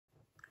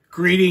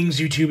Greetings,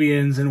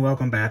 YouTubians, and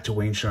welcome back to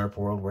Wayne Sharp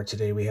World, where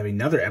today we have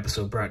another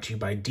episode brought to you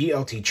by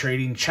DLT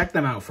Trading. Check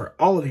them out for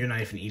all of your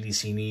knife and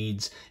EDC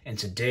needs. And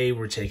today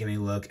we're taking a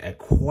look at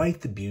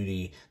quite the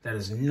beauty that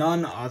is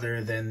none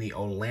other than the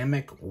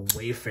Olamic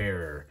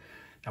Wayfarer.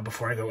 Now,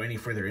 before I go any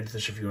further into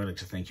this review, I'd like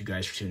to thank you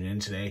guys for tuning in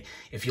today.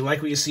 If you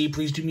like what you see,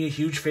 please do me a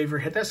huge favor,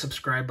 hit that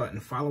subscribe button,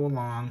 follow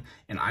along,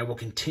 and I will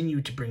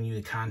continue to bring you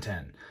the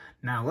content.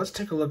 Now, let's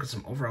take a look at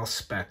some overall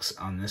specs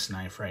on this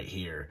knife right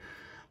here.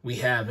 We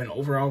have an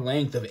overall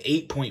length of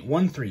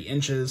 8.13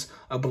 inches,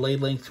 a blade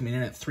length coming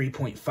in at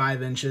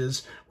 3.5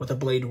 inches, with a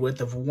blade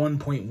width of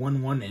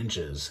 1.11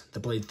 inches.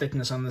 The blade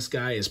thickness on this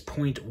guy is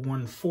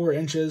 0.14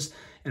 inches,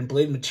 and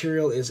blade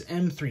material is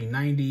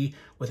M390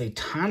 with a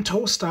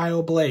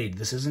Tanto-style blade.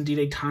 This is indeed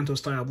a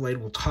Tanto-style blade.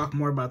 We'll talk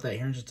more about that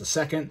here in just a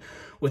second.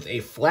 With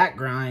a flat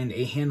grind,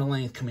 a handle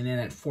length coming in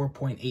at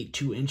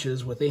 4.82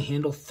 inches, with a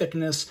handle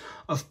thickness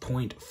of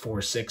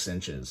 0.46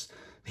 inches.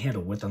 The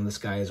handle width on this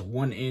guy is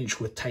 1 inch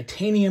with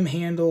titanium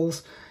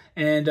handles,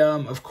 and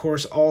of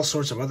course all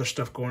sorts of other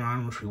stuff going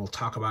on, which we will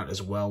talk about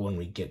as well when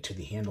we get to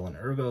the handle and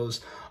ergos.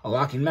 A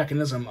locking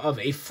mechanism of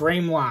a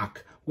frame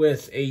lock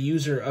with a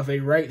user of a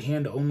right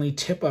hand only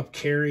tip-up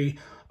carry,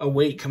 a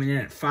weight coming in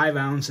at 5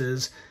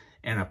 ounces,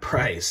 and a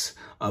price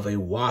of a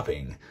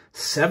whopping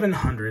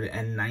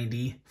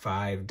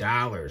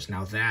 $795.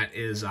 Now that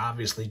is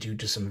obviously due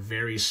to some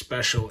very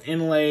special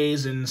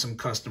inlays and some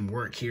custom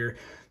work here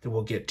that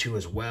we'll get to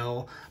as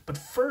well. But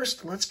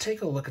first, let's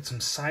take a look at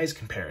some size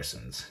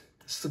comparisons.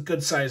 This is a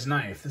good size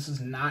knife. This is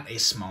not a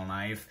small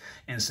knife,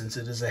 and since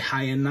it is a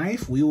high-end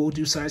knife, we will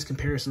do size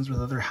comparisons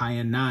with other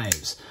high-end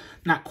knives.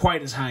 Not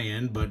quite as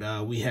high-end,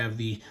 but we have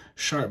the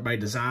Sharp by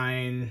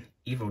Design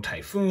Evo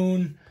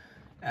Typhoon,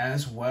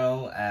 as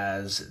well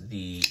as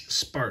the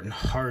Spartan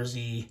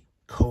Harzy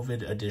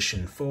COVID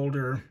edition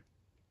folder.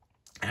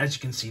 As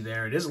you can see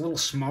there, it is a little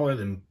smaller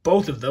than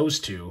both of those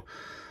two,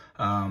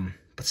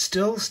 but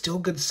still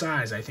good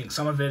size. I think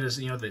some of it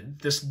is, you know, that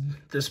this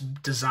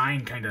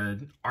design kind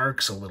of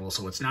arcs a little,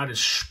 so it's not as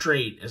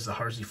straight as the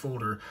Harzy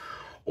folder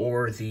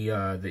or the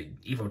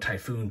Evo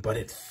Typhoon, but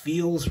it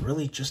feels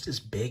really just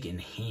as big in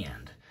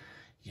hand.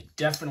 You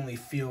definitely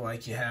feel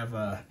like you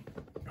have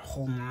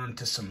holding on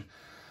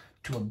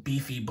to a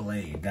beefy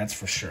blade, that's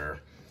for sure.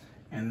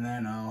 And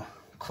then I'll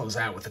close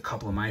out with a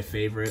couple of my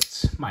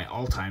favorites. My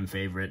all-time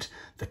favorite,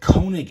 the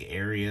Koenig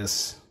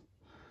Arius,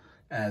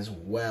 as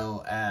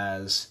well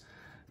as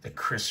the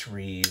Chris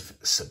Reeve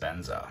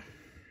Sebenza.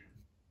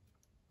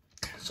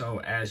 So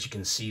as you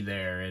can see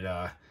there, it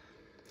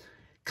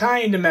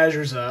kind of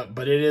measures up,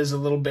 but it is a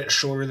little bit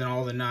shorter than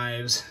all the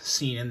knives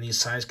seen in these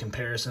size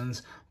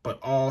comparisons, but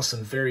all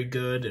some very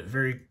good,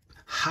 very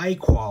high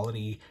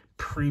quality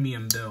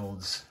premium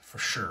builds for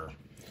sure.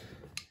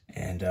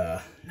 And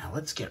now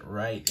let's get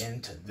right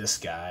into this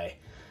guy,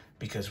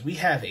 because we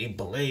have a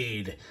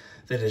blade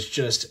that is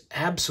just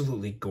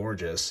absolutely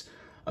gorgeous.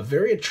 A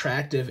very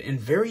attractive and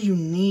very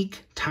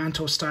unique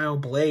Tanto-style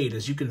blade.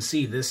 As you can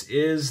see, this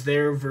is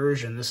their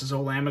version. This is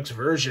Olamic's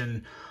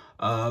version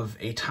of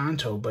a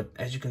Tanto, but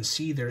as you can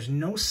see, there's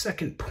no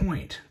second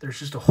point. There's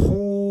just a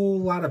whole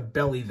lot of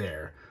belly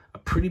there, a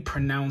pretty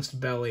pronounced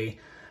belly.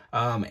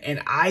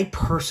 And I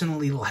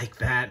personally like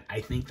that.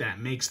 I think that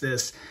makes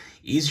this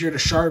easier to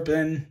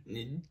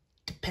sharpen,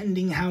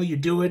 depending how you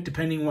do it,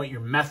 depending what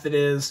your method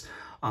is.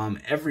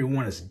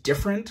 Everyone is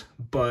different,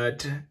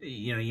 but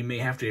you know, you may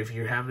have to, if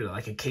you have it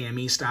like a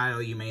KME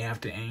style, you may have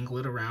to angle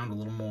it around a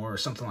little more or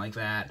something like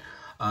that.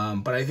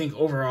 But I think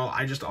overall,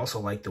 I just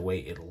also like the way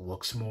it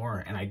looks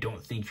more, and I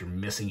don't think you're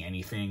missing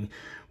anything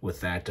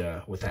with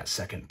that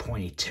second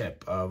pointy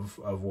tip of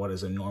what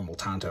is a normal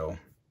Tanto.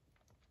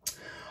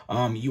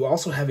 You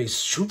also have a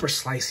super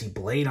slicey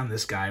blade on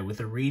this guy with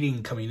a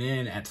reading coming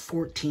in at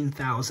 14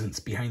 thousandths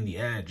behind the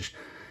edge.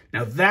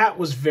 Now that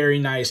was very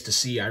nice to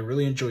see. I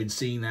really enjoyed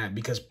seeing that,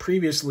 because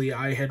previously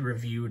I had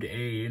reviewed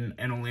an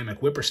Olamic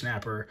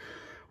Whippersnapper,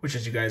 which,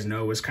 as you guys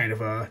know, is kind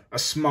of a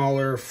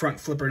smaller front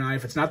flipper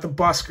knife. It's not the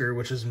Busker,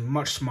 which is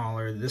much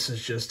smaller. This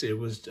is just, it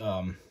was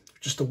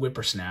just a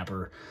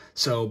Whippersnapper.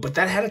 So, but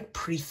that had a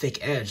pretty thick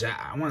edge.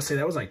 I want to say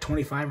that was like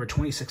 25 or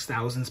 26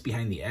 thousandths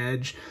behind the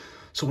edge.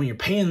 So when you're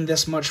paying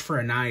this much for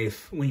a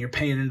knife, when you're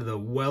paying into the,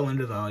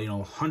 you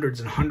know, hundreds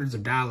and hundreds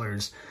of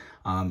dollars,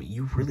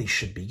 you really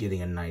should be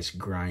getting a nice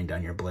grind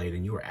on your blade,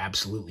 and you are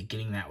absolutely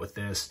getting that with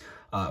this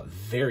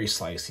very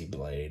slicey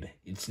blade.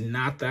 It's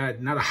not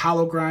a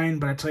hollow grind,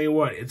 but I tell you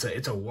what, it's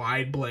a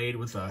wide blade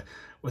with a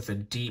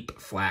deep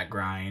flat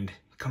grind.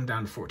 Come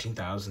down to 14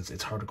 thousandths,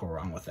 it's hard to go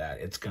wrong with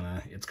that. It's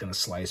gonna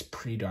slice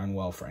pretty darn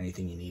well for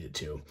anything you need it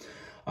to.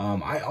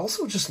 I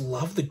also just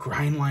love the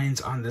grind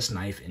lines on this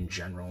knife in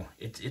general.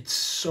 It's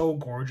so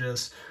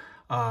gorgeous.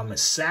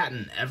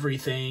 Satin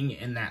everything,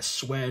 and that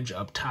swedge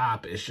up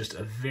top is just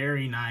a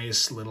very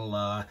nice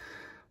little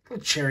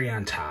cherry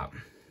on top.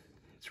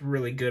 It's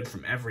really good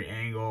from every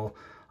angle.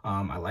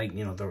 I like,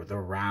 you know, the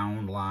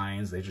round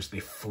lines. They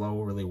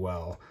flow really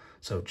well.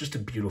 So just a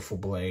beautiful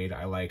blade.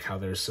 I like how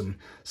there's some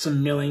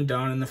milling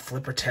done in the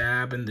flipper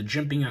tab, and the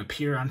jimping up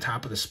here on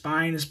top of the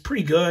spine is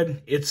pretty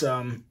good. It's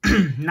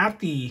not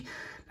the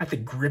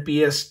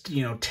grippiest,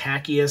 you know,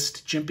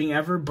 tackiest jimping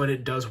ever, but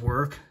it does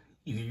work.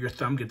 Your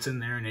thumb gets in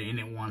there and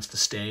it wants to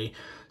stay,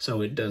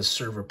 so it does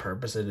serve a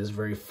purpose. It is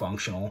very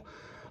functional.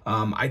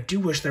 I do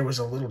wish there was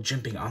a little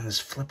jimping on this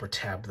flipper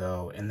tab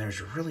though, and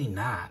there's really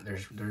not.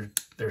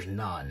 There's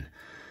none,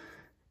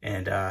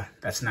 and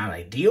that's not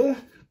ideal,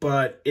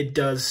 but it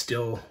does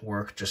still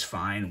work just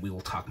fine. We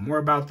will talk more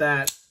about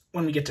that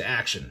when we get to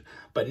action.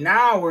 But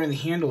now we're in the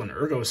handle and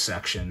ergo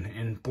section,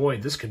 and boy,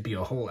 this could be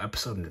a whole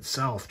episode in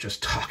itself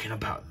just talking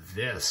about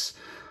this,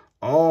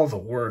 all the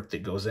work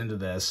that goes into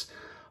this.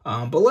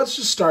 But let's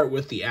just start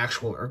with the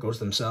actual ergos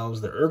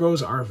themselves. The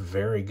ergos are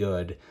very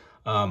good.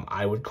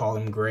 I would call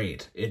them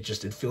great. It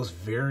feels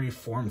very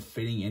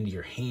form-fitting into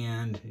your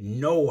hand.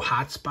 No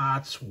hot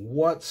spots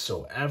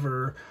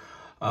whatsoever.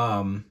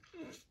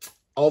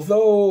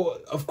 Although,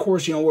 of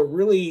course, you know, what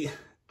really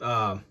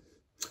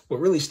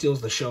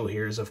steals the show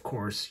here is, of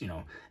course, you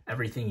know,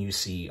 everything you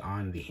see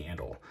on the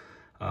handle.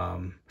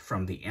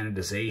 From the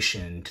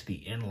anodization to the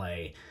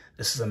inlay.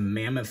 This is a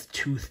mammoth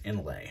tooth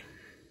inlay.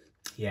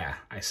 Yeah,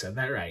 I said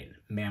that right.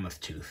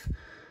 Mammoth tooth.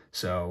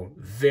 So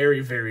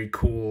very, very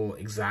cool,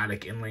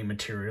 exotic inlay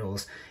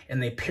materials.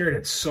 And they paired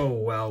it so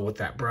well with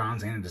that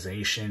bronze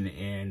anodization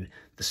in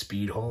the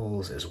speed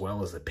holes as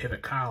well as the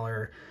pivot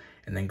collar.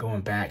 And then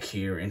going back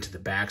here into the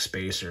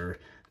backspacer,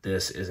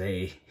 this is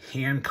a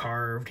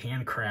hand-carved,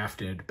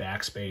 handcrafted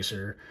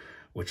backspacer,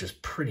 which is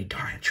pretty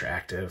darn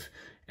attractive.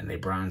 And they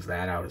bronze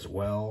that out as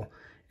well.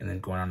 And then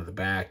going onto the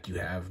back, you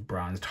have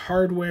bronzed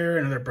hardware,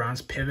 another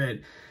bronze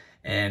pivot,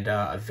 and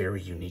a very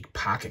unique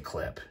pocket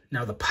clip.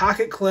 Now the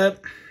pocket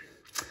clip,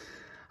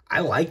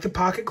 I like the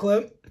pocket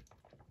clip.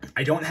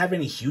 I don't have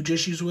any huge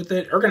issues with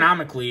it.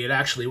 Ergonomically, it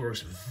actually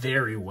works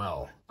very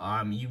well.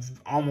 You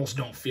almost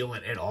don't feel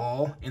it at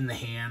all in the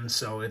hand,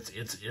 so it's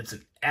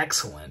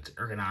excellent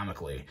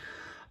ergonomically.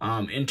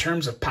 In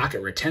terms of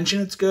pocket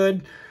retention, it's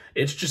good.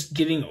 It's just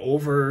getting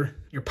over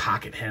your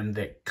pocket hem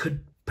that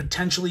could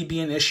potentially be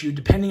an issue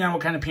depending on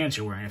what kind of pants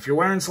you're wearing. If you're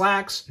wearing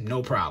slacks,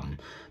 no problem.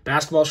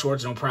 Basketball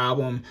shorts, no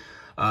problem.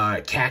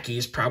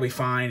 Khakis, probably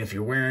fine. If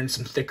you're wearing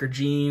some thicker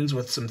jeans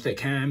with some thick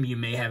hem, you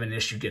may have an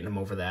issue getting them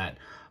over that.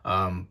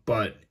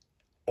 But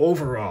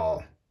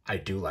overall, I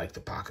do like the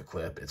pocket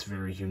clip. It's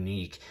very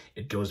unique.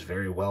 It goes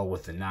very well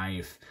with the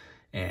knife,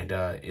 and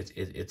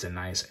it's a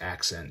nice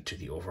accent to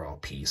the overall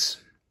piece.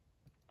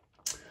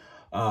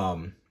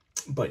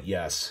 But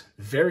yes,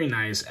 very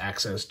nice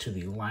access to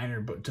the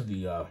liner, but to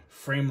the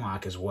frame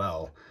lock as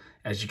well.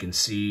 As you can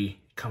see,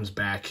 it comes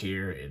back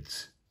here.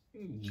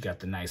 You got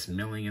the nice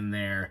milling in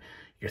there.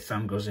 Your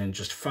thumb goes in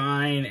just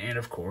fine, and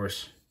of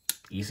course,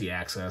 easy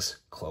access.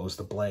 Close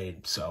the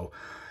blade. So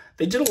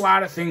they did a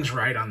lot of things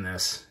right on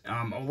this.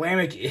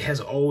 Olamic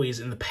has always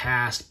in the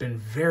past been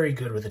very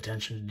good with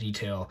attention to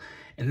detail,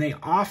 and they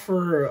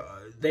offer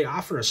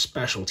a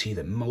specialty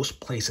that most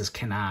places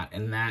cannot,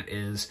 and that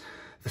is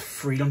the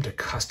freedom to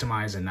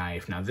customize a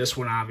knife. Now, this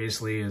one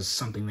obviously is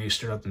something they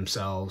stood up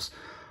themselves,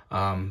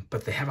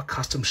 but they have a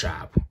custom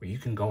shop where you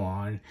can go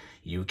on,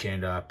 you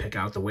can pick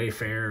out the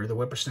Wayfarer, the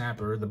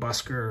Whippersnapper, the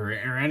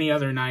Busker, or any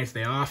other knife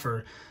they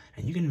offer,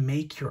 and you can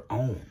make your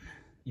own.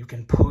 You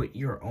can put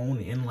your own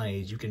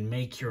inlays. You can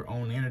make your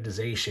own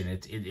anodization.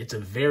 It's a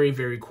very,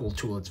 very cool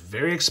tool. It's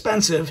very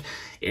expensive.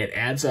 It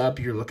adds up.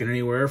 You're looking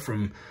anywhere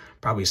from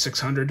probably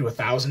 $600 to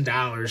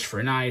 $1,000 for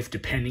a knife,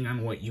 depending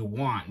on what you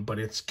want, but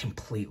it's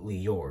completely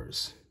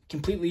yours.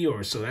 Completely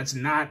yours. So that's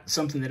not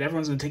something that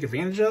everyone's going to take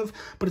advantage of,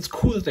 but it's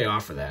cool that they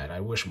offer that. I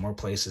wish more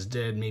places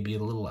did, maybe a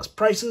little less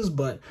prices,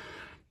 but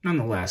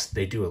nonetheless,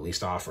 they do at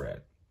least offer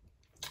it.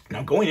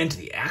 Now, going into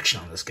the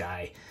action on this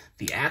guy,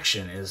 the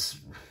action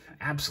is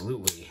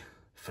absolutely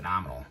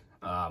phenomenal.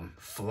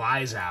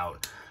 Flies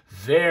out,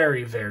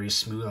 very, very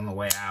smooth on the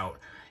way out.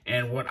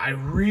 And what I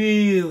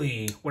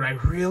really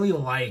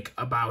like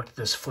about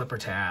this flipper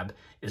tab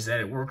is that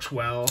it works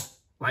well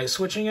light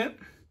switching it,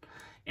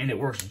 and it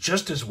works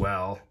just as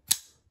well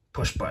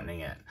push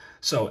buttoning it.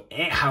 So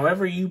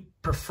however you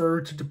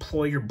prefer to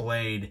deploy your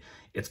blade,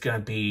 it's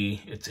gonna be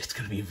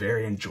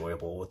very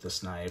enjoyable with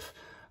this knife.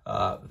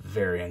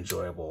 Very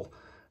enjoyable.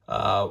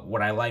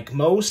 What I like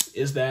most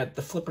is that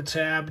the flipper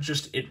tab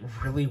it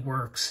really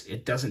works.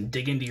 It doesn't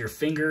dig into your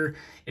finger.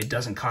 It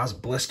doesn't cause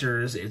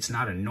blisters. It's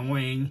not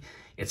annoying.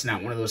 It's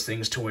not one of those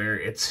things to where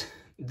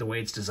the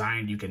way it's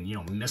designed, you can,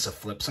 miss a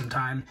flip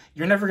sometime.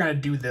 You're never going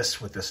to do this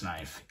with this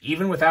knife.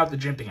 Even without the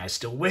jimping, I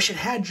still wish it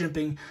had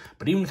jimping,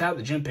 but even without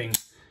the jimping,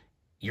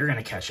 you're going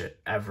to catch it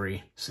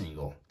every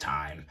single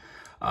time.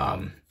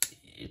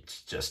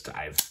 It's just,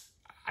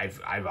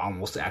 I've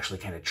almost actually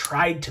kind of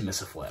tried to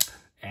miss a flip,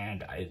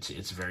 and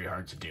it's very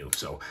hard to do.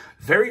 So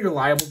very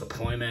reliable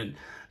deployment,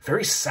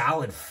 very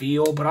solid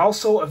feel, but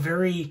also a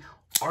very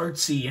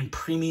artsy and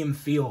premium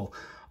feel.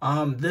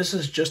 This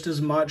is just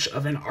as much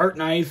of an art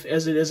knife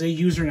as it is a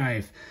user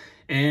knife.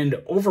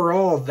 And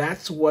overall,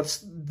 that's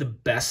what's the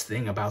best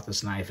thing about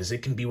this knife, is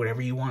it can be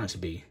whatever you want it to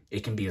be.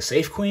 It can be a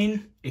safe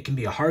queen, it can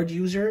be a hard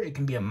user, it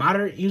can be a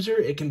moderate user,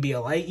 it can be a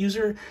light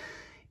user.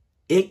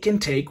 It can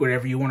take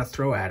whatever you want to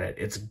throw at it.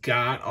 It's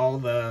got all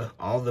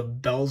the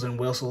bells and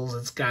whistles.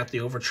 It's got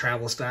the over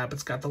travel stop.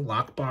 It's got the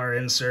lock bar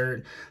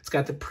insert. It's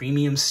got the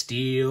premium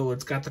steel.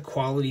 It's got the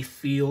quality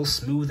feel,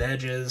 smooth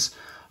edges.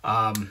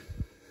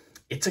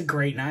 It's a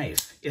great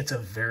knife. It's a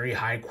very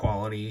high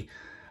quality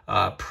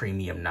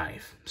premium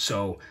knife.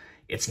 So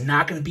it's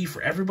not going to be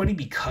for everybody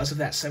because of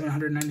that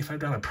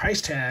 $795 price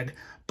tag,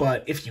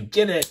 but if you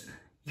get it,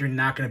 you're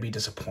not going to be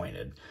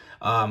disappointed.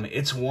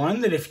 It's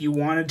one that if you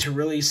wanted to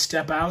really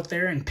step out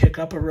there and pick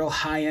up a real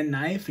high-end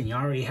knife, and you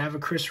already have a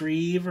Chris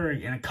Reeve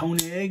and a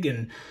Koenig,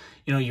 and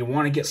you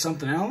want to get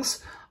something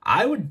else,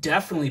 I would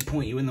definitely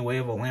point you in the way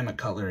of Olamic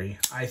Cutlery.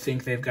 I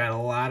think they've got a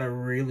lot of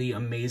really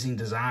amazing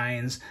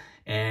designs,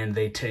 and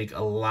they take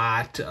a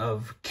lot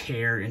of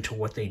care into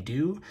what they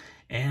do,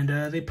 and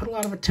they put a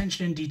lot of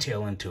attention and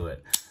detail into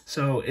it.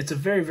 So it's a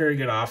very, very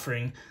good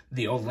offering.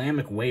 The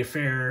Olamic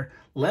Wayfarer.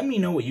 Let me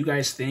know what you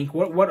guys think.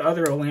 What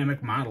other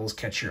Olamic models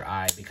catch your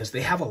eye? Because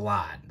they have a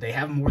lot. They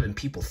have more than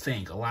people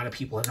think. A lot of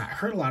people have not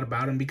heard a lot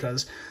about them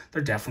because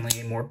they're definitely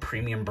a more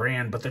premium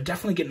brand, but they're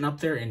definitely getting up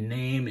there in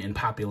name and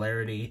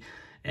popularity.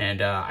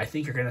 And I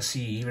think you're going to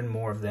see even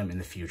more of them in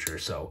the future.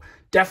 So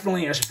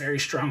definitely a very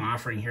strong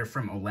offering here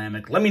from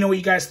Olamic. Let me know what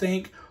you guys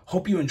think.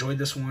 Hope you enjoyed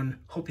this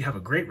one. Hope you have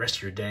a great rest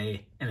of your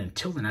day. And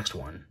until the next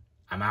one,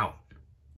 I'm out.